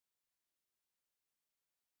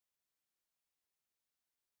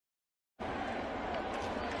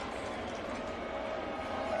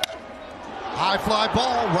High fly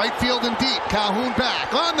ball, right field and deep. Calhoun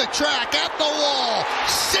back on the track at the wall.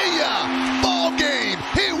 See ya! Ball game.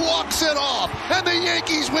 He walks it off, and the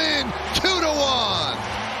Yankees win 2-1.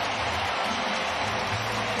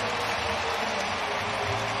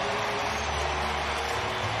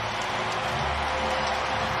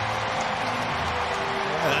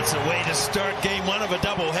 That's a way to start game one of a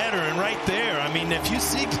doubleheader, and right there, I mean, if you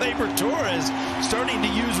see Gleyber Torres starting to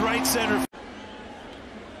use right center.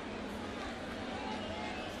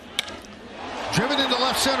 Driven into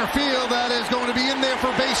left center field, that is going to be in there for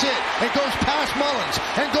a base hit. It goes past Mullins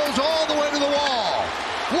and goes all the way to the wall.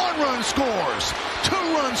 1 run scores, 2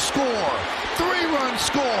 runs score, 3 runs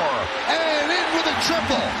score, and in with a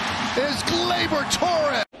triple is Gleyber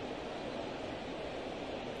Torres.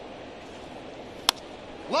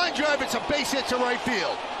 Line drive, it's a base hit to right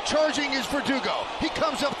field. Charging is Verdugo. He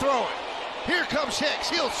comes up throwing. Here comes Hicks.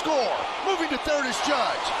 He'll score. Moving to third is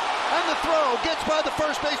Judge. And the throw gets by the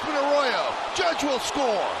first baseman Arroyo. Judge will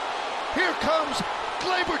score. Here comes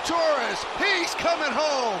Gleyber Torres. He's coming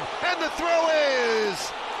home. And the throw is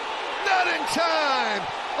not in time.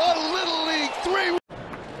 A Little League 3.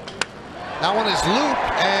 That one is looped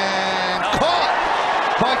and caught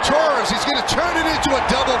by Torres. He's going to turn it into a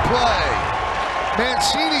double play.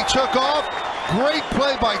 Mancini took off. Great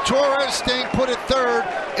play by Torres. Staying put at third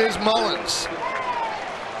is Mullins.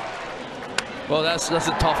 Well, that's a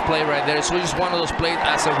tough play right there. So it's one of those plays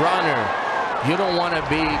as a runner, you don't want to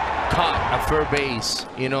be caught at third base.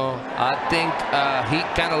 You know, I think he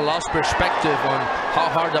kind of lost perspective on how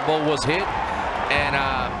hard the ball was hit,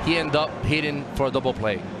 and he ended up hitting for a double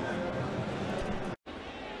play.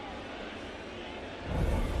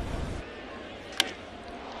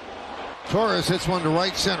 Torres hits one to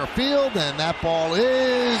right center field, and that ball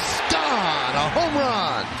is gone. A home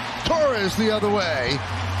run. Torres the other way,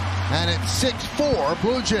 and it's 6-4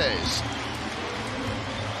 Blue Jays.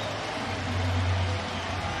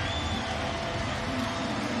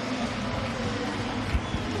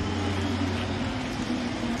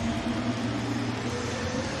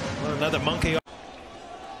 Another monkey.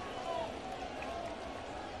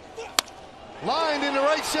 Lined into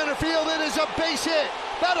right center field, it is a base hit.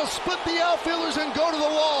 That'll split the outfielders and go to the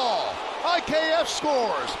wall. IKF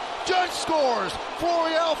scores. Judge scores.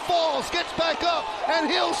 Florial falls, gets back up, and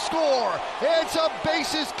he'll score. It's a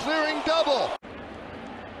bases clearing double.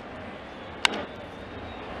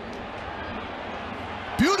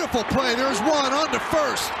 Beautiful play. There's one on to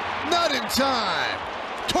first. Not in time.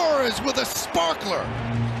 Torres with a sparkler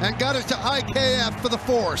and got it to IKF for the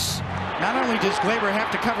force. Not only does Gleyber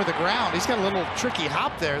have to cover the ground, he's got a little tricky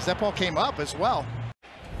hop there as that ball came up as well.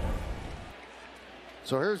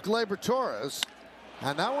 So here's Gleyber Torres,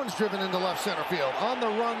 and that one's driven into left center field. On the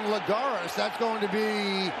run, Lagares. That's going to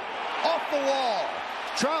be off the wall.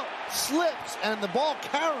 Trout slips, and the ball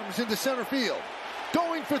caroms into center field.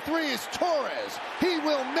 Going for 3 is Torres. He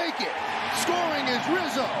will make it. Scoring is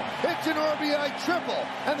Rizzo. It's an RBI triple,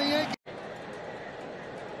 and the Yankees.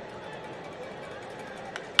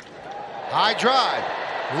 High drive,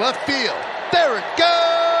 left field. There it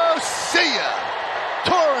goes. See ya.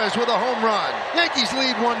 Torres with a home run. Yankees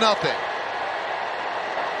lead 1-0.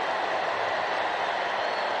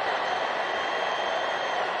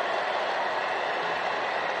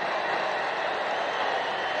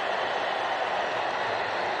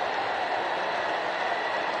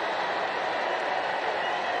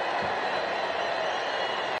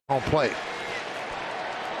 On plate.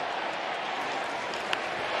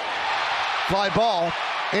 Fly ball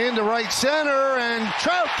into right center, and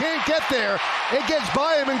Trout can't get there. It gets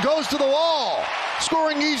by him and goes to the wall.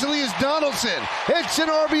 Scoring easily is Donaldson. It's an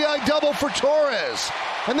RBI double for Torres.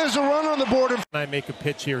 And there's a run on the board. I make a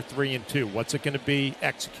pitch here, 3-2. What's it going to be?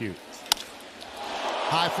 Execute.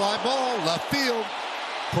 High fly ball, left field.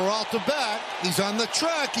 Peralta back. He's on the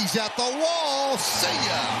track. He's at the wall. See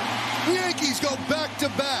ya. The Yankees go back to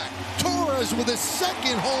back. Torres with his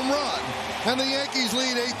second home run. And the Yankees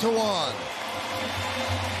lead 8-1.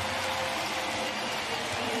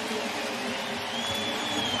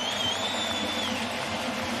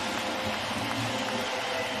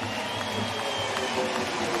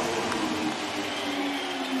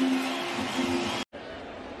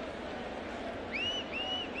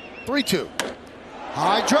 Three-two.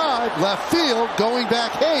 High drive, left field, going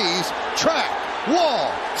back Hayes, track, wall,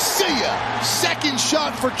 see ya. Second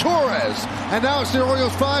shot for Torres. And now it's the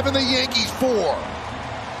Orioles 5 and the Yankees 4.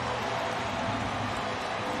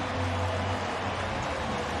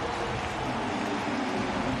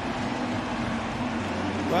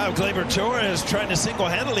 Wow, Gleyber Torres trying to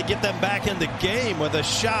single-handedly get them back in the game with a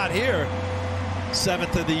shot here.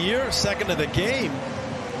 7th of the year, 2nd of the game.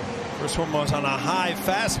 First one was on a high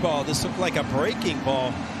fastball. This looked like a breaking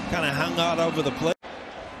ball. Kind of hung out over the plate.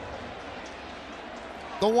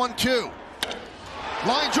 The 1-2.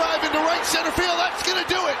 Line drive into right center field. That's going to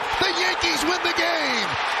do it. The Yankees win the game.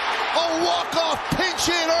 A walk-off pinch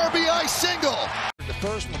hit RBI single. The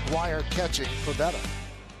first, McGuire catching for Vetta.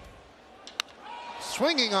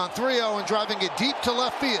 Swinging on 3-0 and driving it deep to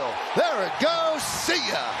left field. There it goes. See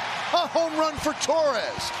ya. A home run for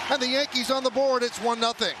Torres. And the Yankees on the board. It's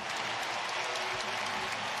 1-0.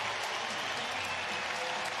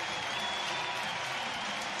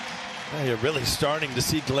 Well, you're really starting to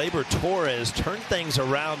see Gleyber Torres turn things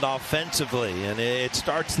around offensively, and it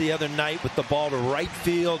starts the other night with the ball to right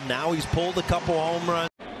field. Now he's pulled a couple home runs.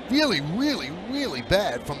 Really, really, really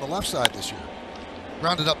bad from the left side this year.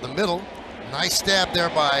 Rounded up the middle. Nice stab there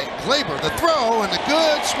by Gleyber. The throw and the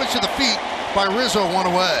good switch of the feet by Rizzo, one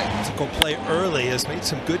away. Physical play early has made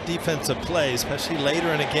some good defensive plays, especially later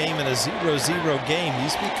in a game, in a 0-0 game.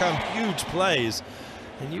 He's become huge plays.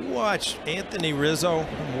 And you watch Anthony Rizzo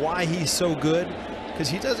and why he's so good, because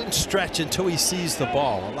he doesn't stretch until he sees the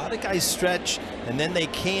ball. A lot of guys stretch and then they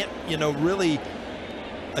can't, really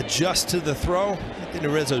adjust to the throw. Anthony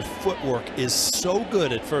Rizzo's footwork is so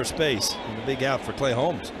good at first base. And a big out for Clay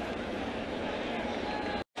Holmes.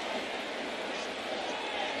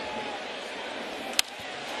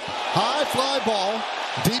 High fly ball,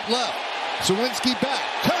 deep left. Sawinski back,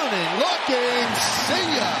 turning, looking,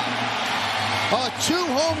 see ya. A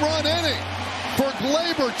 2-home run inning for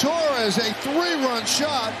Gleyber Torres, a 3-run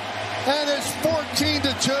shot, and it's 14-2.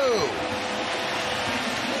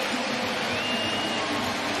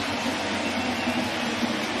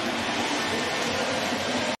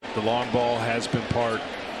 The long ball has been part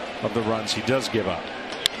of the runs he does give up.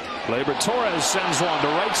 Gleyber Torres sends one to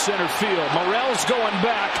right center field. Morel's going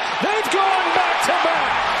back. They've gone back to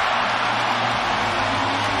back.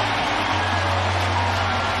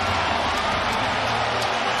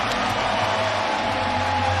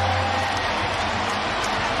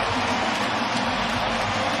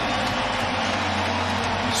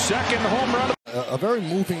 Second home run. A very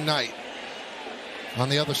moving night on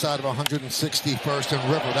the other side of 161st and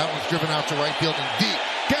River. That one's driven out to right field and deep.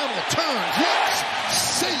 Gamble turns, looks,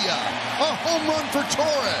 see ya. A home run for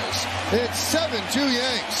Torres. It's 7-2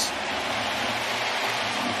 Yanks.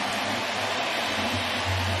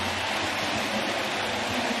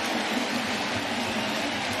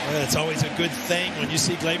 Well, it's always a good thing when you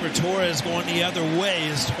see Gleyber Torres going the other way.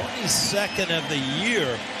 His 22nd of the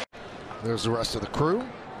year. There's the rest of the crew.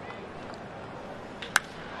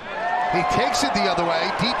 He takes it the other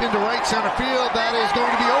way, deep into right center field. That is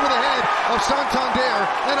going to be over the head of Santander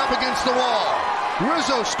and up against the wall.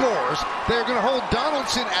 Rizzo scores. They're going to hold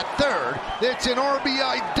Donaldson at third. It's an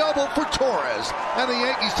RBI double for Torres. And the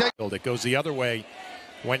Yankees take... It goes the other way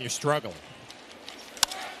when you're struggling.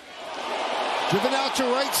 Driven out to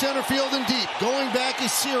right center field and deep. Going back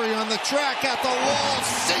is Siri on the track at the wall.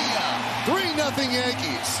 See ya! 3-0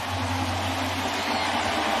 Yankees.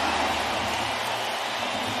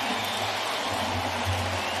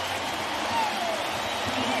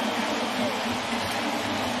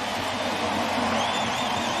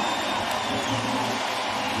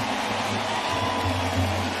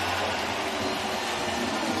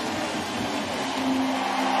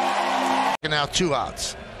 Now 2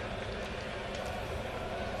 outs.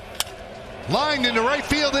 Lined into right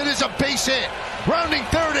field, it is a base hit. Rounding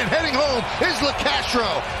third and heading home is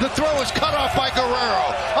LeCastro. The throw is cut off by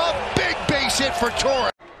Guerrero. A big base hit for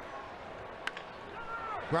Torres.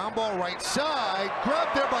 Ground ball right side,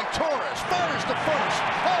 grabbed there by Torres. Fires to first.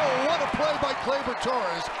 Oh, what a play by Gleyber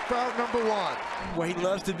Torres for out number 1. Where he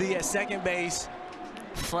loves to be at second base,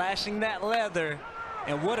 flashing that leather,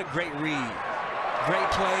 and what a great read.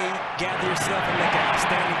 Great play, gather yourself and make an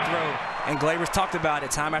outstanding throw. And Gleyber's talked about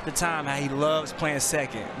it time after time, how he loves playing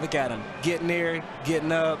second. Look at him, getting there,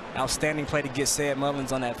 getting up. Outstanding play to get Sad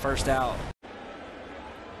Mullins on that first out.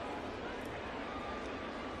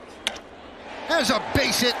 Has a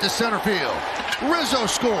base hit to center field. Rizzo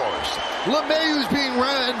scores. LeMahieu's being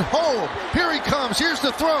run home. Here he comes. Here's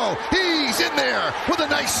the throw. He's in there with a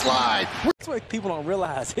nice slide. That's what people don't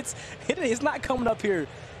realize. It's not coming up here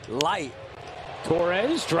light.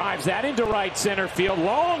 Torres drives that into right center field.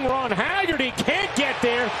 Long run. Haggerty can't get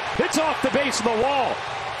there. It's off the base of the wall.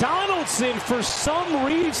 Donaldson, for some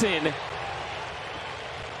reason,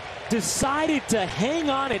 decided to hang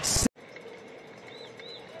on at...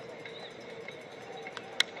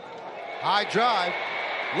 High drive,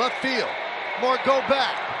 left field. More go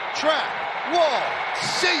back, track, wall,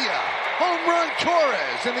 see ya. Home run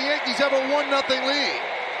Torres, and the Yankees have a 1-0 lead.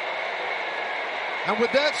 And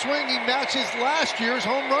with that swing, he matches last year's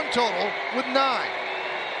home run total with 9.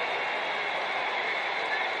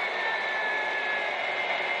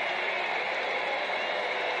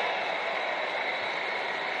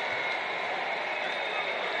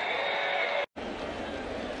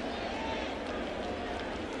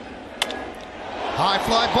 High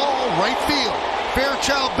fly ball, right field.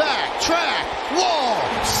 Fairchild back, track, wall,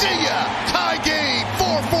 see ya! Tie game,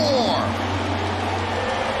 4-4.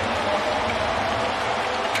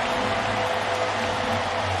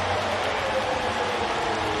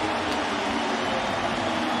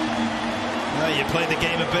 Well, you play the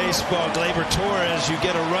game of baseball, Gleyber Torres, you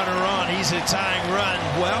get a runner on, he's a tying run.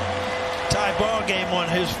 Well, tie ball game on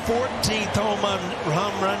his 14th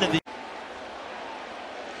home run of the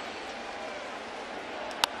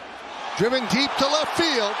Driven deep to left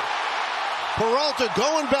field. Peralta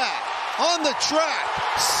going back on the track.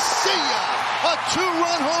 See ya! A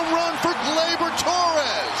 2-run home run for Gleyber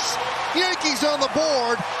Torres. Yankees on the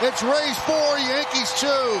board. It's Rays 4, Yankees 2.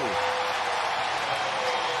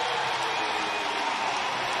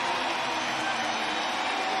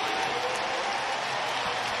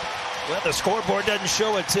 Well, the scoreboard doesn't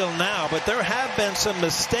show it till now, but there have been some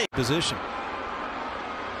mistake position.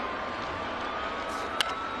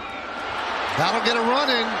 That'll get a run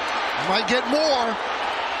in. Might get more.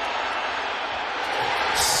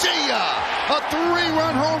 See ya! A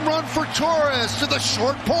 3-run home run for Torres to the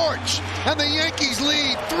short porch. And the Yankees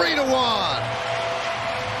lead 3-1.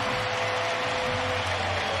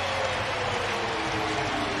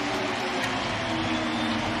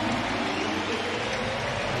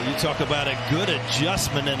 You talk about a good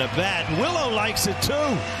adjustment in a bat. Willow likes it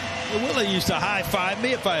too. Willow used to high-five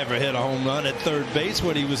me if I ever hit a home run at third base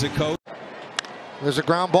when he was a coach. There's a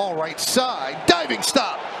ground ball right side. Diving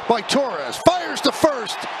stop by Torres. Fires to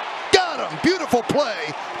first. Got him. Beautiful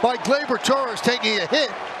play by Gleyber Torres, taking a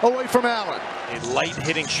hit away from Allen. A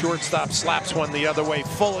light-hitting shortstop slaps one the other way.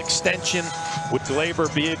 Full extension. Would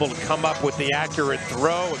Gleyber be able to come up with the accurate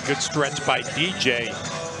throw? A good stretch by DJ.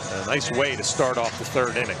 A nice way to start off the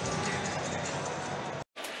third inning.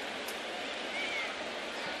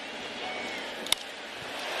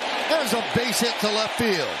 There's a base hit to left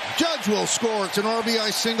field. Judge will score. It's an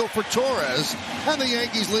RBI single for Torres, and the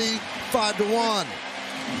Yankees lead 5-1.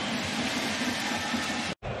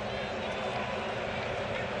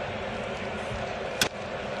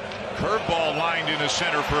 Curveball lined into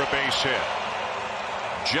center for a base hit.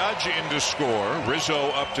 Judge in to score. Rizzo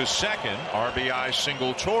up to second. RBI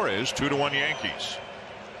single Torres. 2-1 Yankees.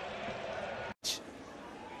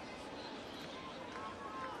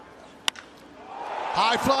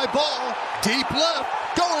 High fly ball, deep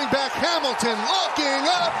left, going back Hamilton, looking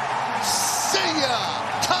up, see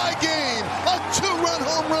ya! Tie game, a 2-run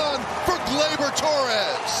home run for Gleyber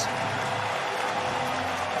Torres.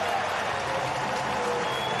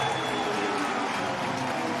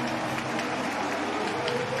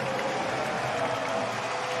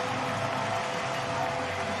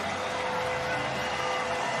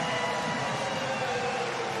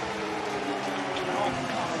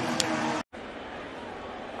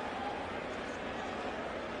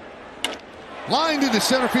 Lined into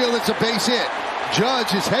center field, it's a base hit.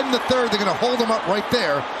 Judge is heading to third. They're going to hold him up right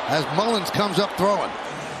there as Mullins comes up throwing.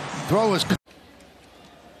 Throw is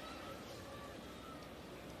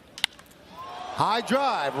high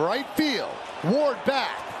drive, right field. Ward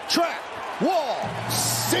back, track, wall,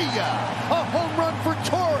 see ya! A home run for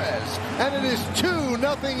Torres, and it is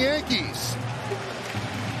 2-0 Yankees.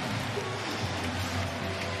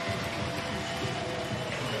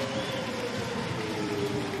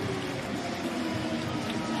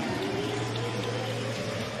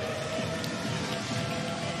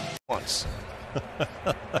 Once.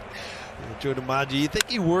 Joe DiMaggio, you think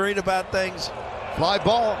he worried about things? Fly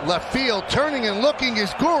ball, left field, turning and looking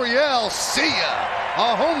is Gurriel. See ya!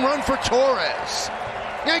 A home run for Torres.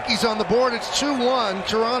 Yankees on the board, it's 2-1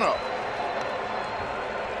 Toronto.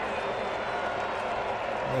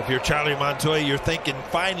 If you're Charlie Montoya, you're thinking,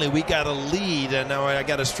 finally, we got a lead, and now I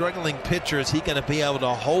got a struggling pitcher. Is he going to be able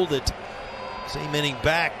to hold it? Same inning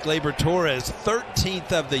back, Gleyber Torres,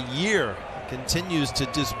 13th of the year. Continues to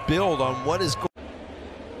just build on what is going.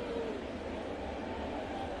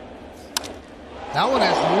 That one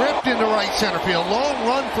is ripped into right center field. Long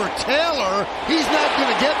run for Taylor. He's not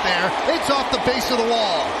going to get there. It's off the base of the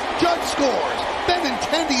wall. Judge scores.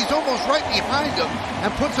 Benintendi's almost right behind him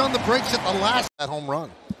and puts on the brakes at the last home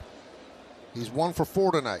run. He's 1 for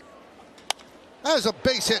 4 tonight. There's a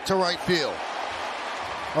base hit to right field.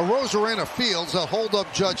 A Rosarena Fields, they'll hold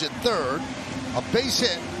up Judge at third. A base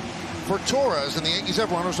hit for Torres, and the Yankees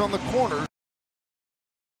have runners on the corners.